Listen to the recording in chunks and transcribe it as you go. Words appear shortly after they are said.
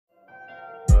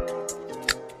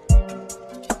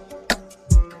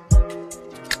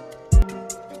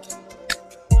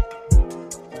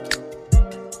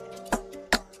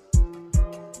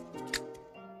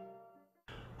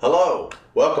Hello,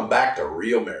 welcome back to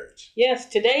Real Marriage. Yes,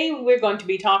 today we're going to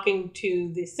be talking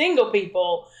to the single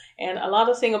people, and a lot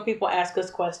of single people ask us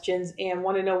questions and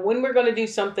want to know when we're going to do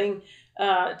something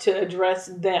to address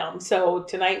them. So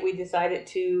tonight we decided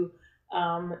to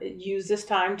use this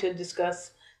time to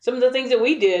discuss some of the things that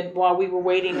we did while we were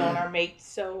waiting on our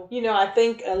mates. So, I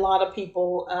think a lot of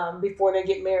people, before they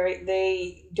get married,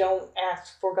 they don't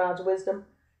ask for God's wisdom.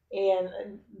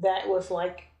 And that was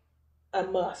like a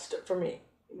must for me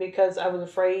because I was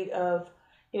afraid of,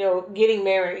 getting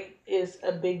married is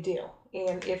a big deal.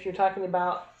 And if you're talking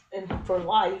about for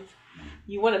life,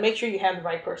 you want to make sure you have the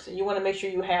right person. You want to make sure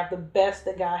you have the best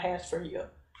that God has for you.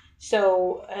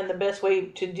 So, and the best way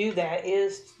to do that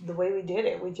is the way we did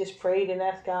it. We just prayed and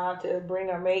asked God to bring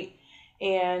our mate.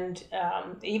 And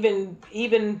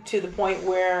even to the point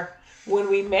where when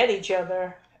we met each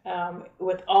other,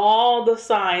 with all the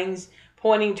signs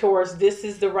pointing towards this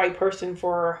is the right person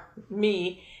for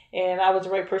me and I was the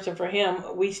right person for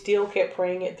him, we still kept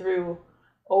praying it through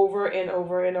over and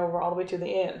over and over all the way to the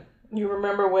end. You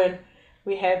remember when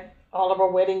we had all of our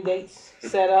wedding dates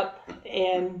set up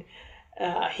and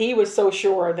he was so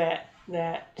sure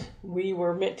that we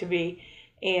were meant to be,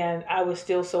 and I was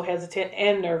still so hesitant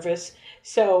and nervous.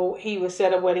 So he would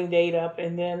set a wedding date up,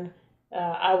 and then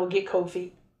I would get cold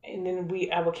feet, and then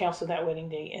I would cancel that wedding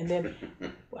date, and then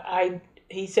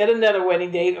he set another wedding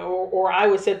date, or I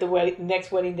would set the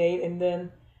next wedding date, and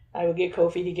then I would get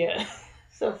cold feet again.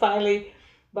 So finally,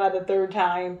 by the third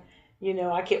time,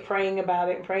 I kept praying about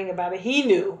it and praying about it. He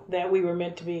knew that we were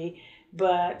meant to be,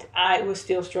 but I was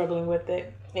still struggling with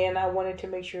it, and I wanted to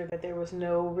make sure that there was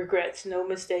no regrets, no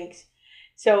mistakes.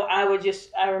 So I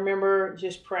remember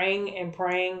just praying and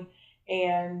praying,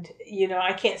 and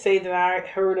I can't say that I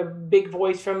heard a big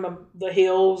voice from the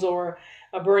hills or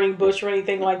a burning bush or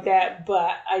anything like that,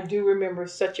 but I do remember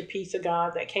such a peace of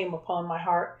God that came upon my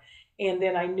heart, and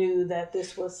then I knew that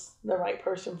this was the right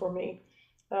person for me.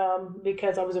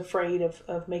 Because I was afraid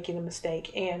of making a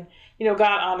mistake. And,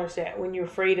 God honors that when you're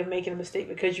afraid of making a mistake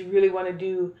because you really want to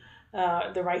do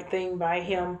the right thing by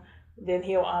him, then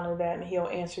he'll honor that and he'll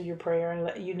answer your prayer and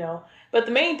let you know. But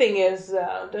the main thing is,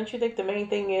 don't you think the main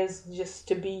thing is just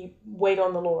to wait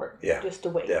on the Lord? Yeah, just to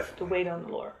wait, definitely. to wait on the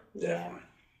Lord. Definitely.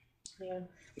 Yeah.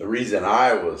 The reason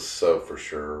I was so for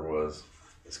sure is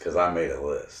because I made a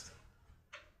list.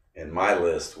 And my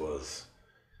list was,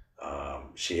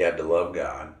 she had to love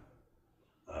God,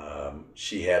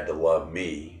 she had to love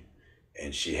me,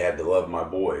 and she had to love my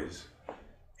boys,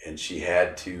 and she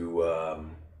had to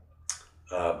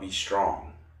be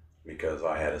strong because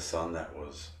I had a son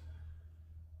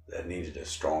that needed a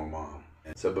strong mom.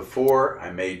 And so before I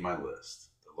made my list,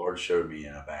 the Lord showed me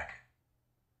in Habakkuk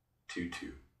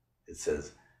 2:2. It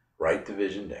says, write the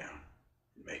vision down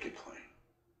and make it plain.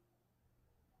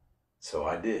 So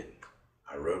I did.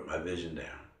 I wrote my vision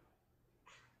down.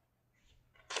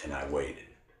 And I waited.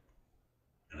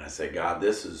 And I said, God,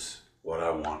 this is what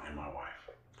I want in my wife.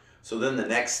 So then the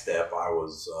next step, I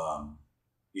was,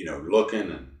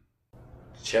 looking and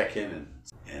checking.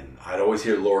 And I'd always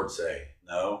hear the Lord say,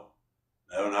 no,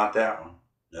 not that one.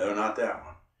 No, not that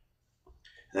one.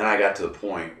 And then I got to the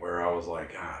point where I was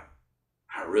like, God,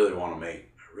 I really want a mate.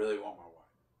 I really want my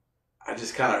wife. I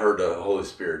just kind of heard the Holy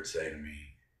Spirit say to me,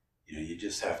 you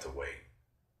just have to wait.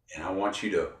 And I want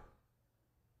you to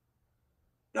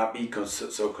not be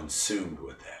so consumed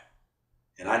with that.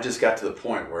 And I just got to the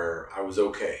point where I was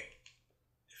okay.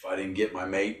 If I didn't get my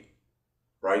mate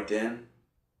right then,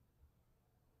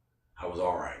 I was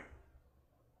all right.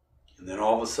 And then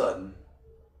all of a sudden,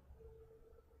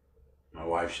 my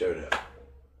wife showed up.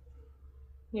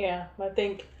 Yeah, I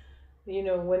think, when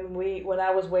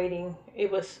I was waiting,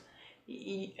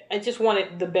 I just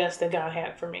wanted the best that God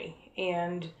had for me.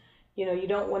 And, you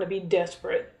don't want to be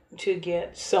desperate to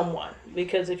get someone,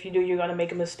 because if you do, you're going to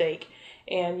make a mistake,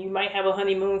 and you might have a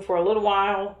honeymoon for a little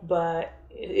while, but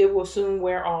it will soon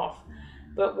wear off.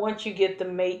 But once you get the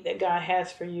mate that God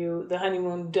has for you, the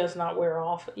honeymoon does not wear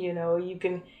off. You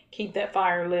can keep that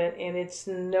fire lit, and it's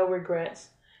no regrets.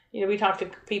 We talk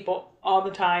to people all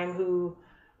the time who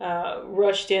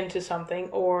rushed into something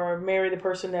or married the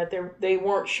person that they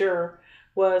weren't sure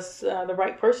was the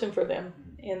right person for them,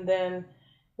 and then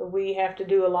we have to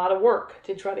do a lot of work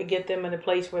to try to get them in a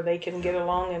place where they can get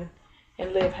along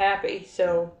and live happy.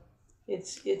 So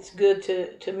it's good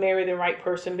to marry the right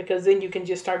person, because then you can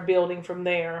just start building from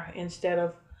there instead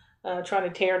of trying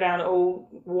to tear down old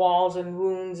walls and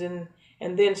wounds and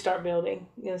then start building.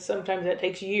 Sometimes that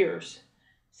takes years.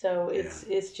 So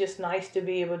it's just nice to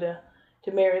be able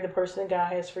to marry the person that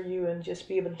God has for you and just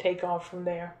be able to take off from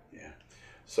there. Yeah.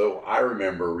 So I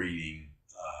remember reading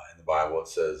in the Bible. It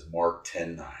says Mark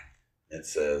 10:9. It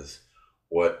says,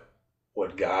 what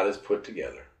God has put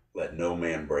together, let no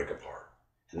man break apart.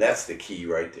 And that's the key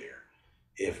right there.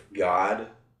 If God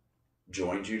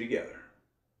joined you together,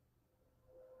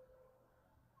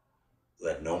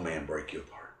 let no man break you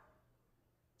apart.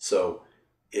 So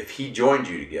if he joined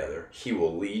you together, he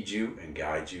will lead you and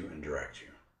guide you and direct you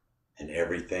in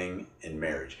everything in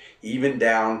marriage, even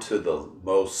down to the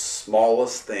most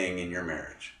smallest thing in your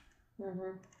marriage.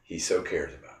 Mm-hmm. He so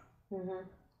cares about. Mm-hmm.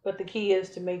 But the key is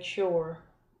to make sure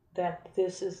that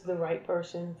this is the right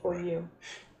person for you.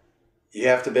 You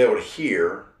have to be able to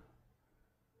hear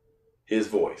his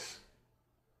voice.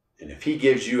 And if he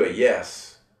gives you a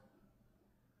yes,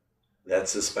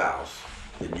 that's the spouse,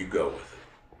 then you go with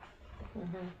it.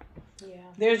 Mm-hmm.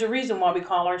 Yeah. There's a reason why we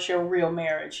call our show Real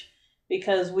Marriage,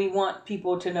 because we want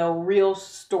people to know real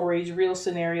stories, real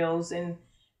scenarios, and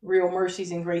real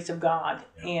mercies and grace of God.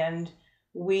 Yeah. And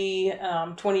we,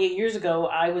 28 years ago,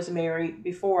 I was married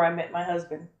before I met my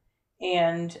husband.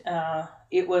 And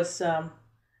it was a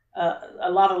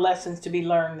lot of lessons to be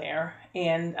learned there.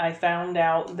 And I found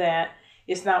out that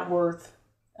it's not worth,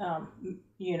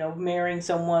 marrying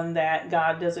someone that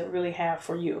God doesn't really have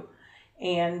for you.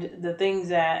 And the things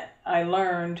that I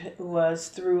learned was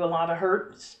through a lot of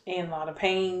hurts and a lot of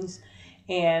pains.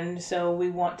 And so we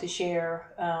want to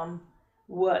share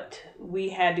what we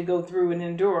had to go through and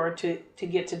endure to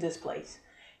get to this place,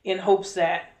 in hopes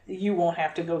that you won't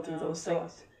have to go through those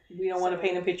things. We don't want to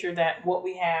paint a picture that what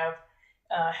we have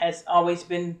has always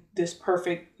been this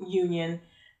perfect union,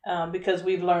 because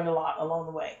we've learned a lot along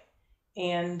the way.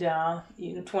 And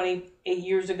 28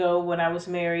 years ago, when I was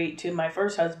married to my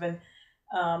first husband,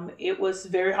 it was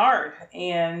very hard,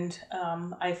 and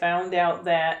I found out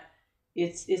that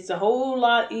it's a whole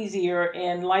lot easier,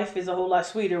 and life is a whole lot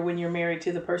sweeter when you're married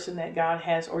to the person that God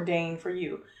has ordained for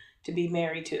you to be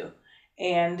married to.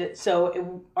 And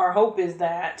so our hope is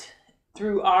that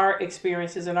through our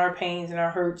experiences and our pains and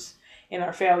our hurts and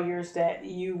our failures, that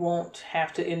you won't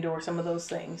have to endure some of those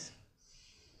things.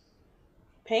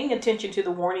 Paying attention to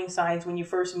the warning signs when you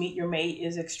first meet your mate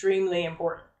is extremely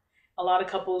important. A lot of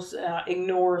couples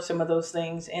ignore some of those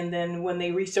things, and then when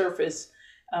they resurface,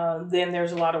 then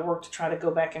there's a lot of work to try to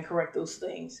go back and correct those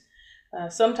things.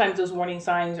 Sometimes those warning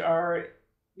signs are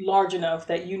large enough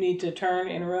that you need to turn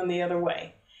and run the other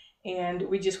way. And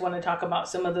we just want to talk about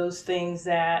some of those things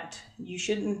that you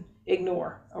shouldn't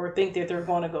ignore or think that they're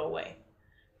going to go away.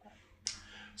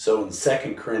 So in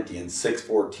 2 Corinthians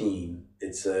 6:14,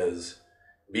 it says,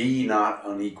 be ye not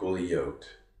unequally yoked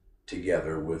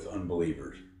together with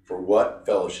unbelievers. For what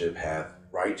fellowship hath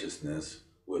righteousness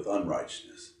with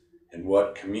unrighteousness? And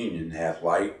what communion hath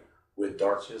light with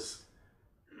darkness?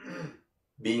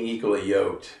 Being equally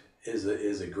yoked is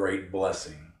a great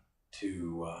blessing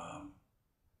to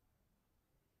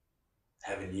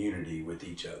having unity with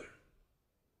each other.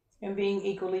 And being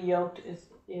equally yoked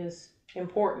is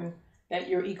important, that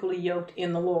you're equally yoked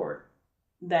in the Lord,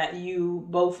 that you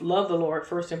both love the Lord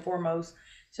first and foremost.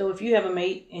 So if you have a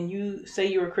mate and you say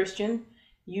you're a Christian,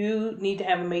 you need to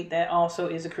have a mate that also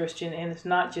is a Christian, and it's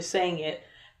not just saying it,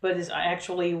 but is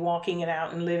actually walking it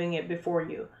out and living it before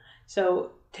you.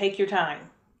 So take your time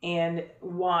and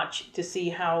watch to see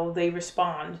how they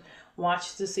respond.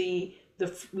 Watch to see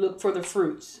look for the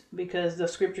fruits, because the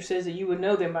scripture says that you would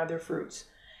know them by their fruits.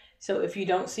 So if you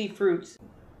don't see fruits,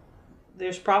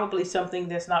 there's probably something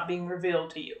that's not being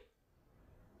revealed to you.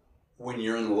 When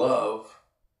you're in love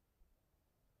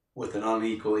with an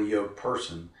unequally yoked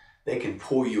person, they can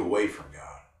pull you away from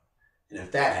God. And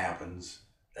if that happens,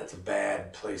 that's a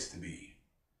bad place to be.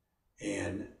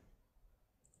 And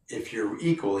if you're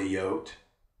equally yoked,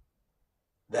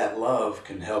 that love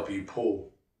can help you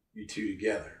pull you two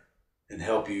together and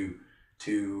help you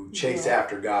to chase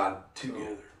after God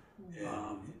together.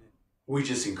 We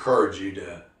just encourage you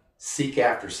to seek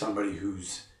after somebody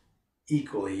who's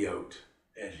equally yoked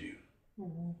as you.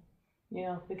 Mm-hmm.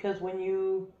 Yeah, because when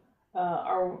you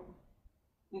are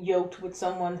yoked with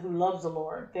someone who loves the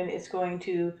Lord, then it's going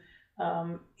to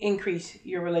increase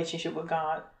your relationship with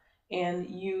God, and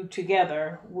you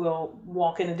together will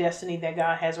walk in the destiny that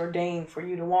God has ordained for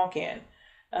you to walk in.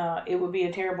 It would be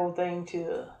a terrible thing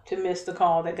to miss the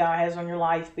call that God has on your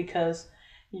life because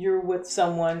you're with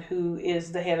someone who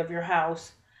is the head of your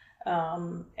house,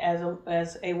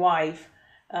 as a wife.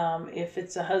 If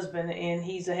it's a husband and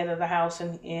he's the head of the house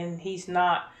and he's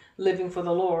not living for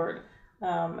the Lord,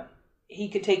 he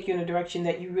could take you in a direction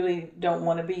that you really don't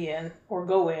want to be in or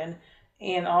go in,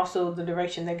 and also the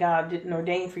direction that God didn't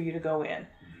ordain for you to go in.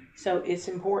 So it's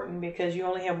important because you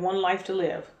only have one life to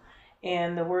live,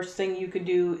 and the worst thing you could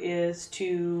do is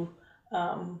to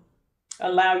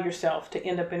allow yourself to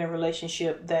end up in a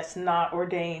relationship that's not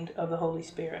ordained of the Holy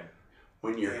Spirit.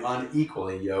 When you're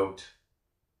unequally yoked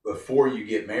before you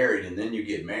get married, and then you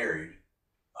get married,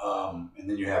 and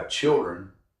then you have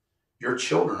children, your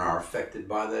children are affected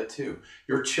by that too.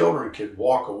 Your children could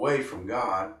walk away from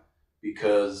God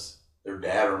because their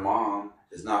dad or mom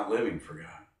is not living for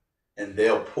God, and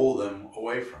they'll pull them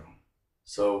away from Him.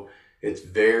 So it's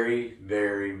very,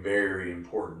 very, very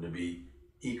important to be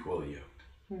equally yoked.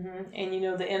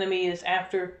 And the enemy is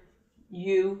after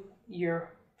you, your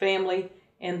family,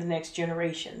 and the next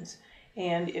generations.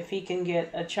 And if he can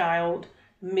get a child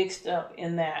mixed up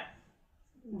in that,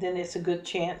 then it's a good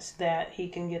chance that he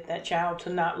can get that child to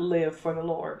not live for the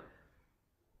Lord.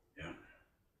 Yeah.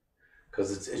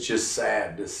 Because it's just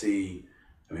sad to see.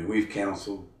 I mean, we've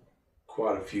counseled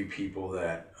quite a few people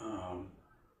that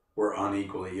were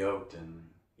unequally yoked, and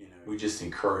we just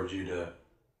encourage you to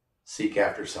seek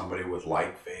after somebody with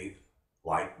like faith,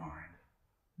 like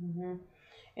mind.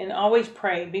 And always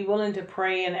pray. Be willing to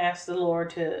pray and ask the Lord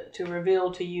to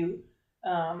reveal to you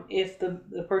if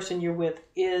the person you're with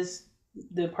is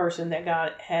the person that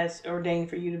God has ordained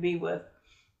for you to be with.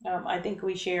 I think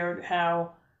we shared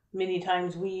how many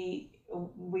times we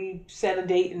set a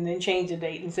date and then change a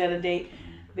date and set a date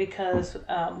because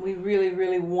we really,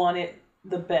 really wanted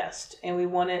the best, and we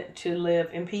wanted to live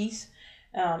in peace.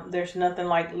 There's nothing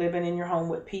like living in your home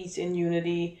with peace and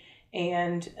unity.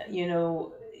 And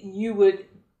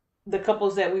the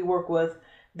couples that we work with,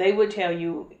 they would tell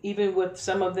you, even with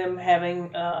some of them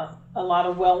having a lot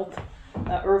of wealth,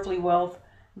 earthly wealth,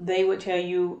 they would tell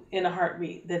you in a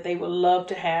heartbeat that they would love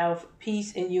to have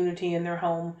peace and unity in their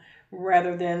home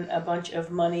rather than a bunch of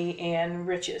money and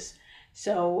riches.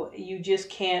 So you just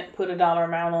can't put a dollar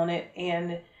amount on it.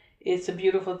 And it's a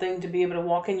beautiful thing to be able to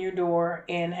walk in your door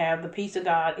and have the peace of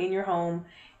God in your home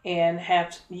and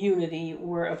have unity,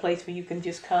 where a place where you can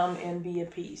just come and be at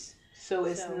peace. So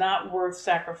it's not worth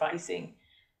sacrificing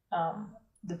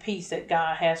the peace that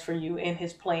God has for you and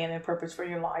His plan and purpose for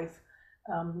your life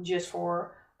just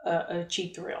for a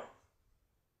cheap thrill.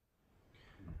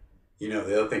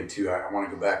 The other thing too, I want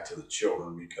to go back to the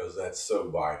children because that's so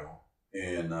vital.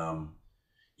 And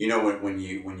when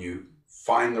you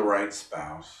find the right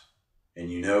spouse,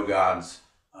 and God's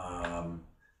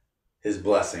His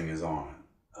blessing is on it.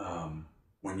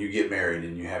 When you get married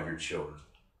and you have your children,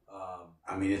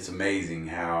 it's amazing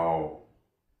how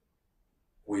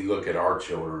we look at our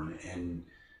children and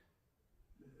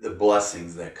the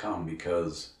blessings that come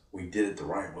because we did it the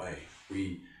right way.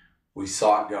 We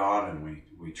sought God, and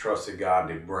we trusted God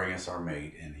to bring us our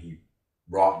mate, and He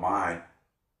brought my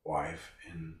wife,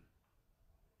 and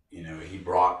He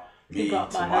brought me to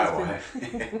my wife.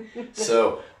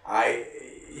 So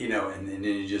and then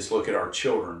you just look at our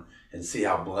children and see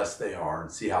how blessed they are,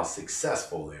 and see how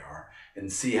successful they are,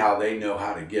 and see how they know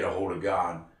how to get a hold of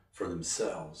God for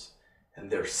themselves, and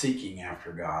they're seeking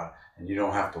after God, and you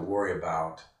don't have to worry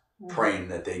about praying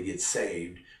that they get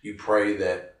saved. You pray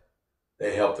that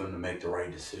they help them to make the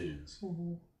right decisions.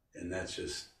 And that's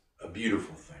just a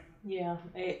beautiful thing. Yeah,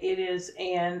 it is.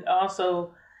 And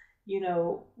also,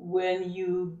 when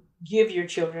you give your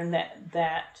children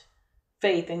that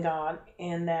faith in God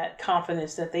and that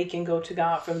confidence that they can go to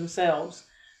God for themselves,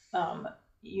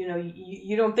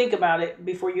 you don't think about it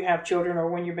before you have children or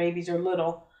when your babies are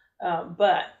little,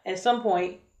 but at some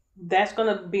point that's going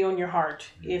to be on your heart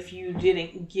if you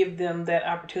didn't give them that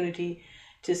opportunity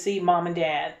to see mom and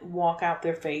dad walk out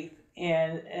their faith.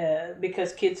 And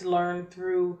because kids learn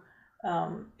through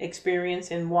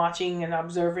experience and watching and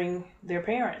observing their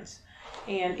parents.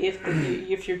 And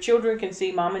if your children can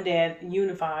see mom and dad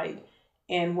unified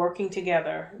and working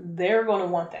together, they're going to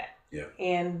want that. Yeah.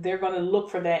 And they're going to look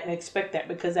for that and expect that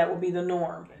because that will be the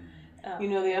norm.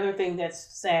 The other thing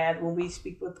that's sad when we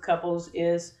speak with couples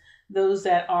is those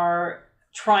that are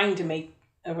trying to make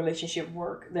a relationship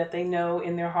work that they know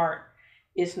in their heart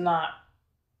is not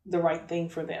the right thing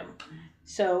for them.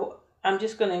 So I'm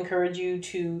just going to encourage you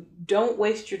to don't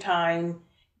waste your time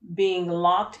being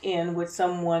locked in with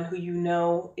someone who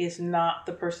is not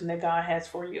the person that God has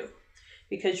for you,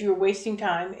 because you're wasting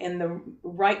time, and the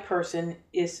right person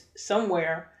is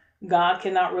somewhere. God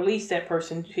cannot release that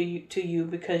person to you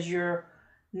because you're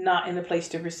not in a place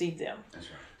to receive them. That's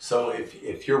right. So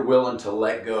if you're willing to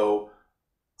let go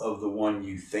of the one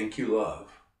you think you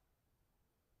love,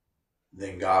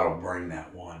 then God will bring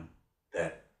that one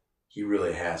that He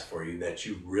really has for you, that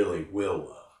you really will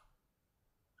love.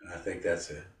 And I think that's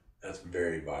a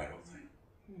very vital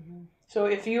thing. So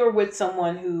if you're with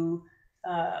someone who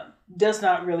does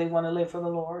not really want to live for the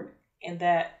Lord, and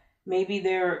that maybe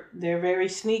they're very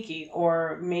sneaky,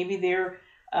 or maybe they're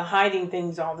hiding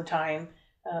things all the time,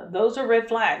 those are red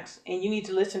flags, and you need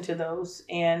to listen to those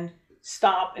and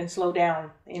stop and slow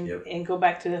down and go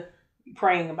back to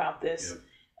praying about this.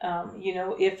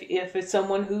 If it's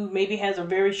someone who maybe has a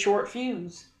very short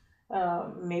fuse,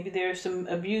 maybe there's some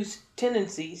abuse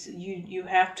tendencies, you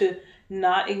have to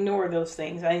not ignore those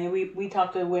things. I mean, we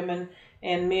talk to women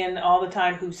and men all the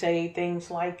time who say things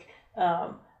like,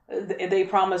 they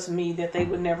promised me that they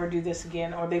would never do this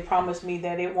again, or they promised me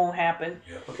that it won't happen.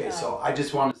 Okay, so I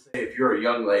just want to say, if you're a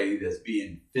young lady that's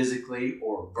being physically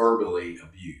or verbally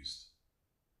abused,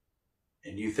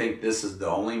 and you think this is the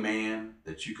only man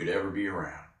that you could ever be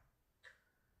around,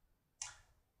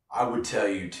 I would tell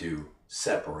you to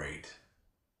separate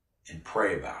and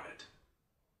pray about it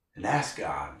and ask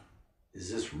God,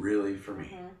 is this really for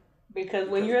me? Because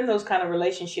when you're in those kind of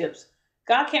relationships,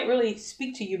 God can't really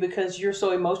speak to you because you're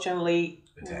so emotionally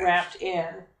wrapped in,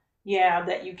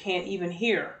 that you can't even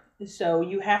hear. So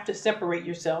you have to separate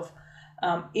yourself.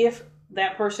 If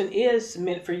that person is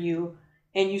meant for you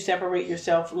and you separate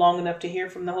yourself long enough to hear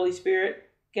from the Holy Spirit,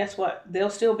 guess what? They'll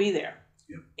still be there.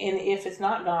 Yep. And if it's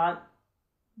not God,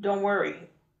 don't worry.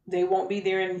 They won't be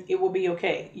there, and it will be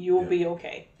okay. You'll be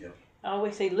okay. Yep. I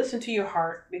always say, listen to your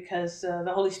heart, because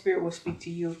the Holy Spirit will speak to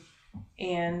you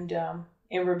and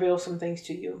reveal some things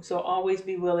to you. So always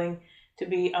be willing to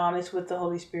be honest with the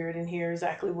Holy Spirit and hear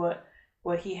exactly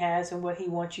what He has and what He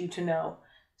wants you to know,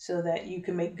 so that you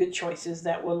can make good choices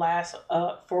that will last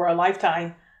for a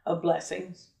lifetime of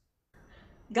blessings.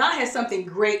 God has something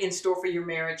great in store for your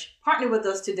marriage. Partner with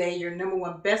us today, your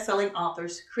 #1 best-selling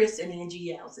authors, Chris and Angie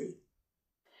Yalsey.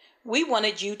 We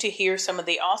wanted you to hear some of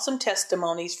the awesome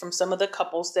testimonies from some of the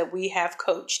couples that we have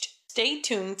coached. Stay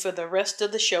tuned for the rest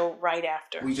of the show right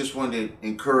after. We just wanted to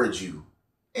encourage you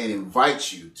and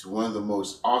invite you to one of the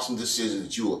most awesome decisions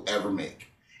that you will ever make.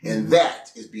 And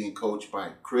that is being coached by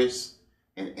Chris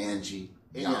and Angie.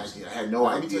 I had no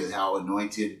idea how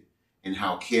anointed and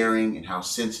how caring and how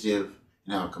sensitive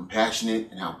and how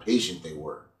compassionate and how patient they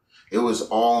were. It was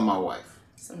all my wife.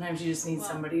 Sometimes you just need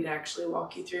somebody to actually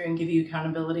walk you through and give you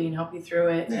accountability and help you through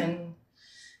it and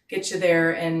get you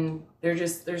there. And they're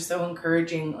so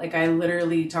encouraging. Like, I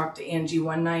literally talked to Angie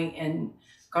one night and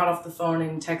got off the phone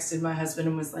and texted my husband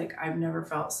and was like, I've never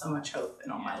felt so much hope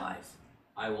in all my life.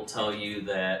 I will tell you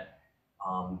that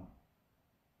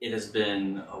it has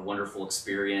been a wonderful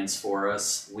experience for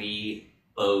us. We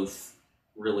both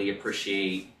really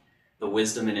appreciate the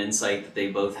wisdom and insight that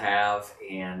they both have,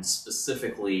 and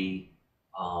specifically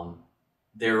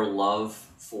their love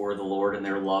for the Lord and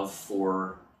their love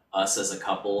for us as a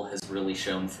couple has really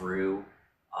shown through.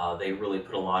 They really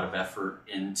put a lot of effort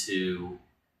into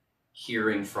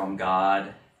hearing from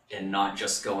God and not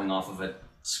just going off of a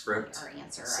script or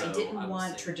answer. So I didn't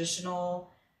want traditional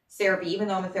therapy, even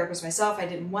though I'm a therapist myself. I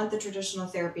didn't want the traditional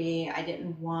therapy. I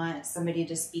didn't want somebody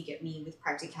to speak at me with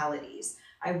practicalities.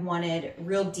 I wanted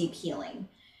real deep healing.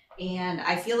 And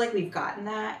I feel like we've gotten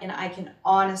that. And I can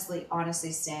honestly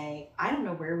say, I don't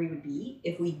know where we would be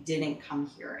if we didn't come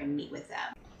here and meet with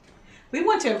them. We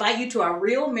want to invite you to our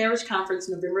Real Marriage Conference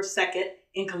November 2nd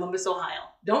in Columbus, Ohio.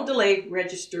 Don't delay,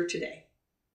 register today.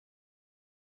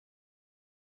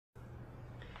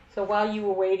 So while you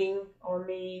were waiting on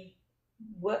me,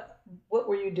 what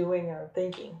were you doing or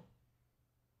thinking?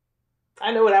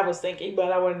 I know what I was thinking,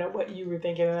 but I want to know what you were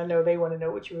thinking, and I know they want to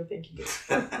know what you were thinking.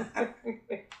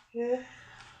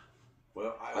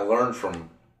 Well, I learned from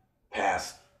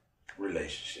past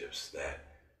relationships that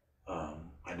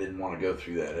I didn't want to go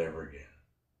through that ever again.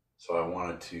 So I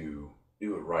wanted to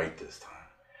do it right this time.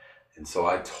 And so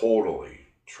I totally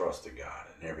trusted God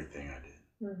in everything I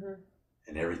did. Mm-hmm.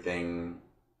 And everything,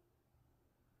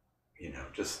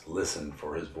 just listened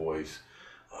for His voice.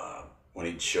 When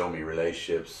He'd show me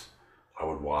relationships, I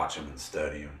would watch them and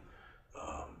study them.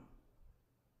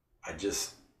 I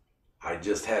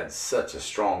just had such a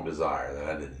strong desire that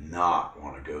I did not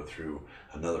want to go through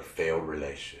another failed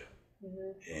relationship.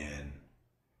 Mm-hmm. And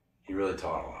He really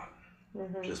taught a lot.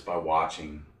 Mm-hmm. Just by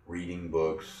watching, reading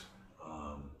books,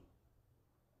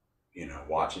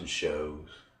 watching shows.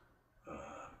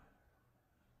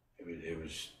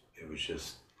 It was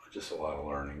just a lot of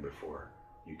learning before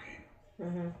you came.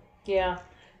 Mm-hmm. Yeah,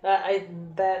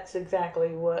 that's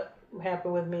exactly what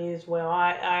happened with me as well.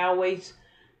 I always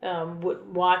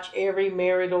would watch every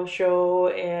marital show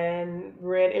and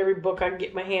read every book I could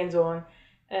get my hands on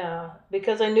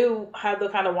because I knew how the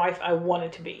kind of wife I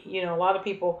wanted to be. A lot of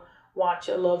people watch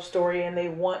a love story and they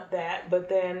want that, but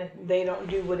then they don't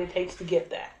do what it takes to get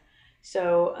that.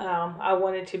 So I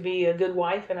wanted to be a good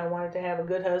wife, and I wanted to have a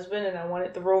good husband, and I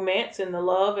wanted the romance and the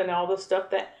love and all the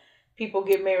stuff that people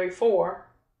get married for.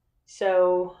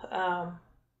 So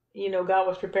God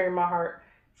was preparing my heart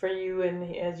for you,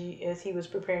 and as He was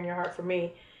preparing your heart for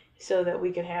me, so that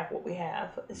we could have what we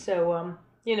have. So,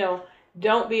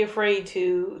 don't be afraid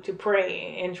to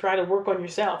pray and try to work on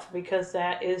yourself, because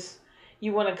that is,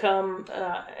 you want to come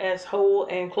as whole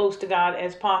and close to God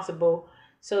as possible,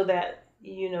 so that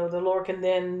the Lord can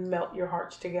then melt your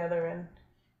hearts together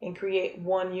and create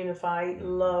one unified,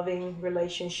 loving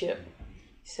relationship.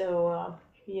 So,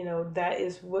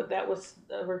 that was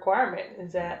a requirement,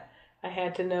 is that I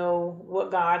had to know what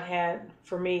God had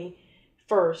for me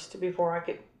first before I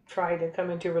could try to come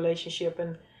into a relationship.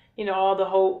 And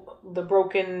all the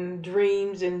broken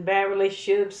dreams and bad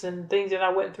relationships and things that I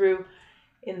went through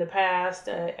in the past,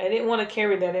 I didn't want to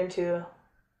carry that into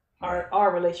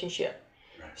our relationship.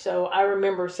 Right. So I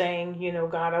remember saying,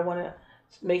 God, I want to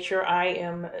make sure I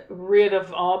am rid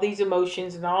of all these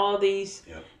emotions and all these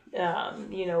Yep.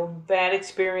 bad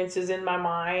experiences in my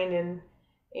mind,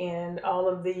 and all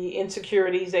of the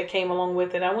insecurities that came along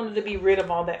with it. I wanted to be rid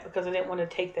of all that, because I didn't want to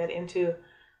take that into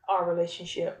our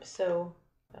relationship. So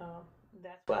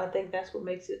that's why I think that's what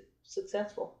makes it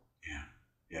successful.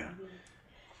 Yeah.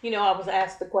 I was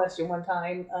asked the question one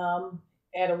time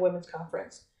at a women's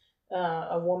conference.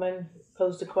 A woman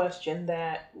posed a question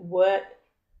that, what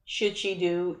should she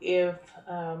do if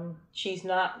she's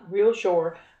not real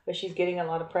sure, but she's getting a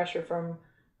lot of pressure from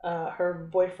her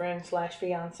boyfriend /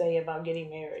 fiance about getting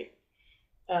married?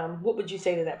 What would you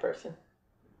say to that person?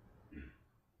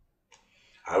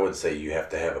 I would say you have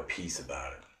to have a peace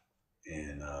about it,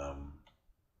 and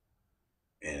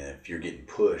if you're getting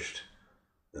pushed,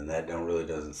 then that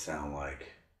doesn't sound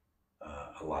like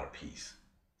a lot of peace.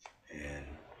 And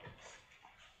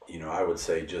I would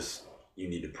say just you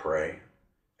need to pray,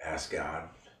 ask God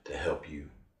to help you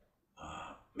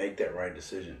make that right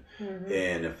decision. Mm-hmm.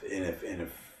 And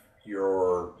if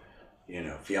your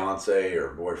fiance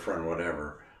or boyfriend,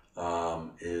 whatever,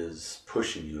 is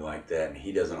pushing you like that, and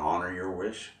he doesn't honor your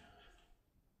wish,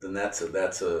 then that's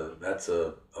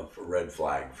a red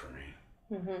flag for me.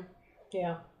 Mm-hmm.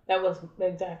 Yeah, that was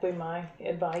exactly my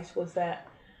advice, was that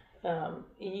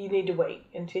you need to wait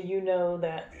until you know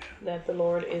that the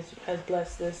Lord has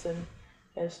blessed this and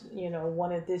has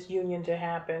wanted this union to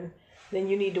happen. Then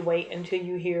you need to wait until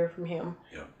you hear from Him.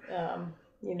 Yep.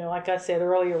 Like I said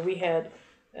earlier, we had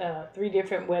 3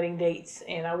 different wedding dates,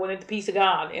 and I wanted the peace of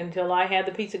God. Until I had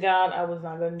the peace of God, I was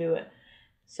not going to do it.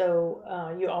 So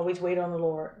you always wait on the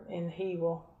Lord, and He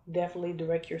will definitely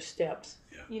direct your steps.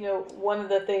 Yeah. One of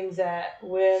the things that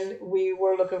when we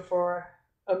were looking for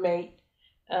a mate,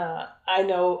 I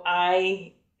know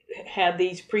I had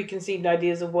these preconceived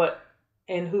ideas of what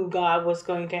and who God was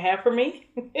going to have for me.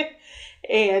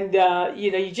 And,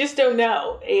 you just don't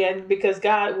know. And because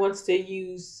God wants to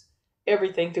use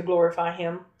everything to glorify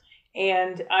Him.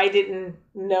 And I didn't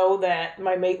know that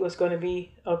my mate was going to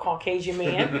be a Caucasian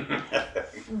man.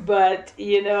 But,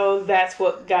 that's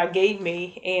what God gave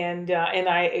me. And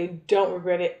I don't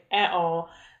regret it at all.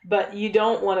 But you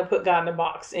don't want to put God in a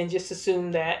box and just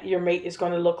assume that your mate is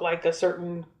going to look like a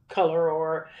certain color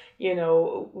or,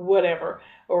 whatever,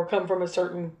 or come from a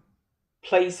certain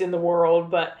place in the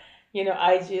world. But,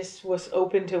 I just was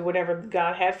open to whatever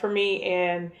God had for me.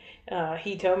 And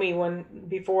He told me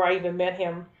before I even met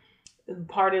Him,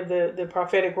 part of the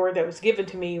prophetic word that was given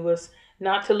to me was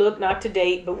not to look, not to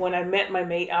date, but when I met my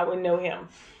mate, I would know him.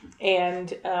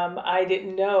 And I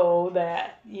didn't know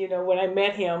that, when I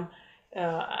met him,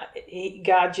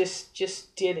 God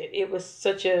just did it. It was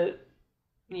such a,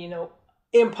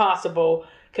 impossible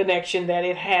connection that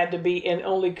it had to be and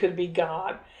only could be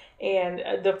God.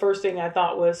 And the first thing I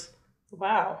thought was,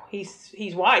 wow,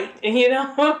 he's white, and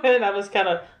I was kind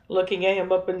of looking at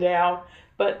him up and down,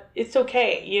 but it's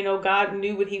okay. God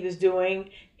knew what He was doing,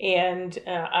 and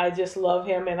I just love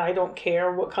Him, and I don't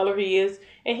care what color he is,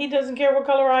 and He doesn't care what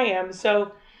color I am.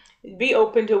 So be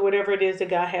open to whatever it is that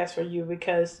God has for you,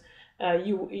 because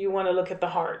you want to look at the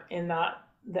heart and not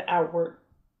the outward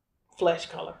flesh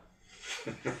color.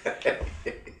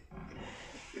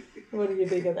 What do you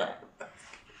think of that?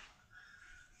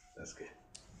 That's good.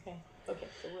 Okay.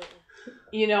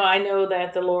 So I know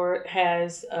that the Lord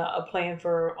has a plan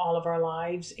for all of our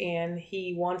lives, and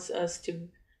He wants us to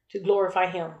glorify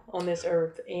Him on this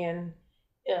earth. And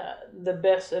the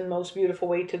best and most beautiful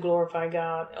way to glorify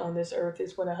God on this earth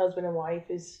is when a husband and wife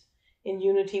is in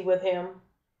unity with Him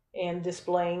and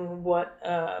displaying what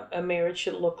a marriage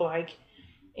should look like.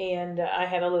 And I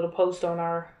had a little post on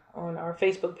our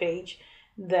Facebook page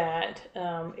that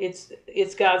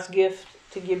it's God's gift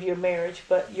to give you a marriage,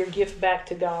 but your gift back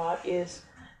to God is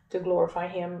to glorify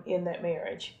Him in that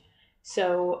marriage.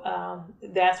 So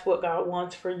that's what God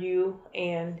wants for you.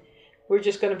 And we're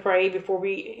just going to pray before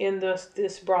we end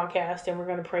this broadcast, and we're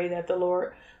going to pray that the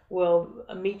Lord will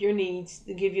meet your needs,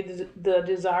 give you the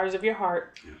desires of your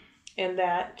heart, and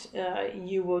that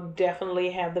you will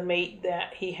definitely have the mate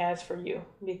that He has for you,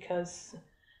 because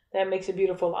that makes a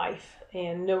beautiful life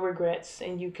and no regrets,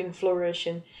 and you can flourish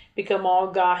and become all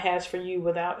God has for you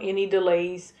without any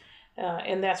delays,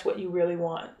 and that's what you really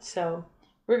want. So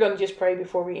we're going to just pray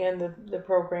before we end the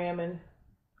program, and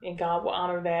God will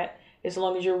honor that as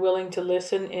long as you're willing to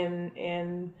listen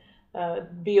and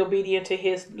be obedient to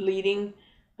His leading.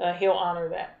 He'll honor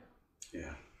that.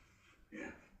 Yeah.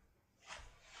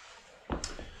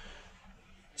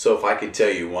 So if I could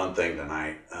tell you one thing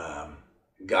tonight,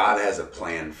 God has a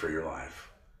plan for your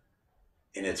life,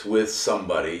 and it's with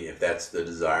somebody if that's the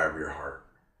desire of your heart.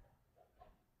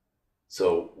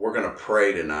 So we're going to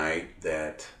pray tonight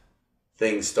that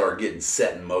things start getting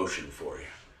set in motion for you,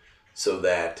 so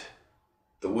that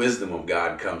the wisdom of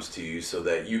God comes to you, so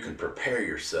that you can prepare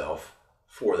yourself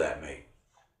for that mate.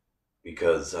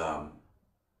 Because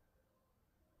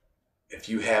if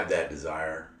you have that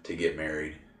desire to get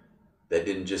married, that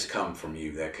didn't just come from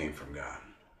you, that came from God.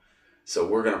 So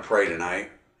we're going to pray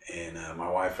tonight, and my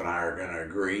wife and I are going to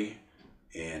agree,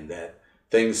 and that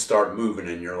things start moving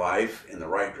in your life in the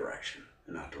right direction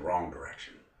and not the wrong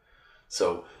direction.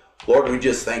 So Lord, we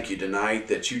just thank you tonight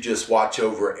that you just watch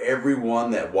over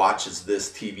everyone that watches this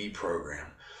TV program.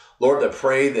 Lord, I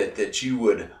pray that you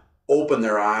would open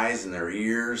their eyes and their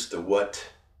ears to what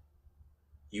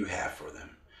you have for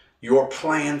them, your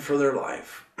plan for their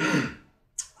life.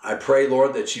 I pray,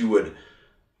 Lord, that you would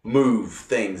move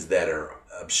things that are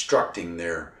obstructing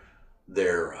their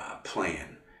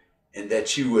plan, and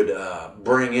that you would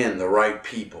bring in the right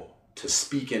people to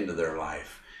speak into their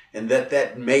life, and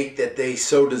that mate that they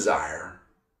so desire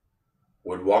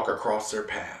would walk across their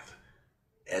path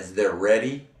as they're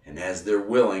ready and as they're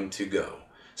willing to go.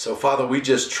 So, Father, we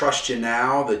just trust you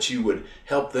now that you would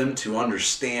help them to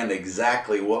understand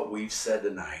exactly what we've said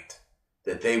tonight,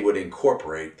 that they would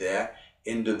incorporate that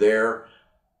into their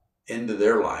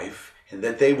life, and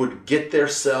that they would get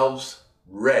themselves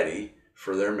ready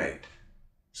for their mate.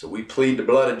 So we plead the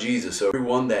blood of Jesus over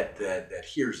everyone that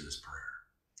hears this prayer,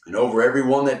 and over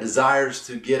everyone that desires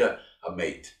to get a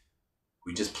mate.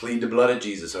 We just plead the blood of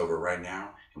Jesus over it right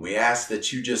now, and we ask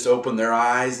that you just open their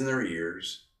eyes and their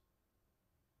ears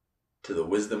to the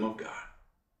wisdom of God,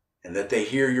 and that they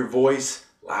hear your voice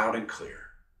loud and clear.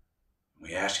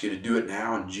 We ask you to do it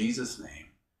now in Jesus' name.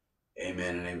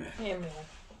 Amen and amen. Amen.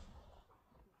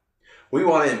 We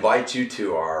want to invite you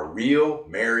to our Real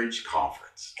Marriage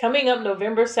Conference. Coming up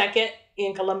November 2nd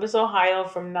in Columbus, Ohio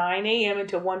from 9 a.m.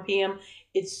 until 1 p.m.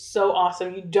 It's so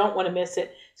awesome. You don't want to miss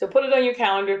it. So put it on your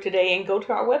calendar today and go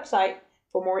to our website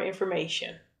for more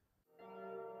information.